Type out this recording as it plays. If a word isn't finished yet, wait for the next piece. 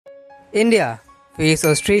India faced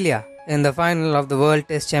Australia in the final of the World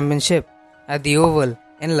Test Championship at the Oval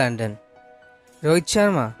in London. Rohit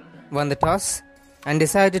Sharma won the toss and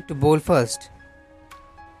decided to bowl first.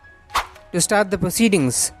 To start the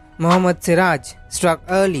proceedings, Mohammad Siraj struck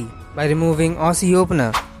early by removing Aussie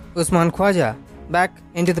opener Usman Khwaja back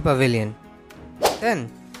into the pavilion.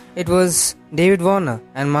 Then, it was David Warner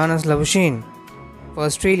and Manas Labuschagne for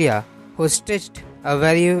Australia who stitched a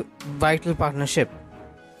very vital partnership.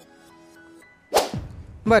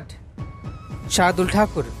 But Shardul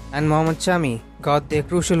Thakur and Mohammad Shami got their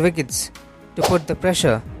crucial wickets to put the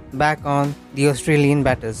pressure back on the Australian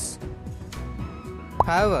batters.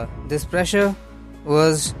 However, this pressure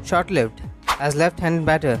was short-lived as left-handed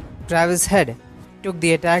batter Travis Head took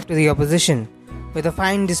the attack to the opposition with a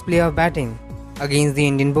fine display of batting against the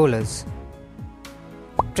Indian bowlers.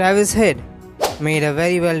 Travis Head made a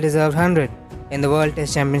very well-deserved 100 in the World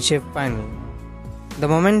Test Championship final. The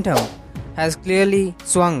momentum has clearly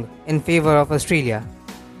swung in favour of Australia.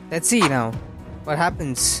 Let's see now what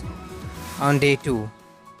happens on day 2.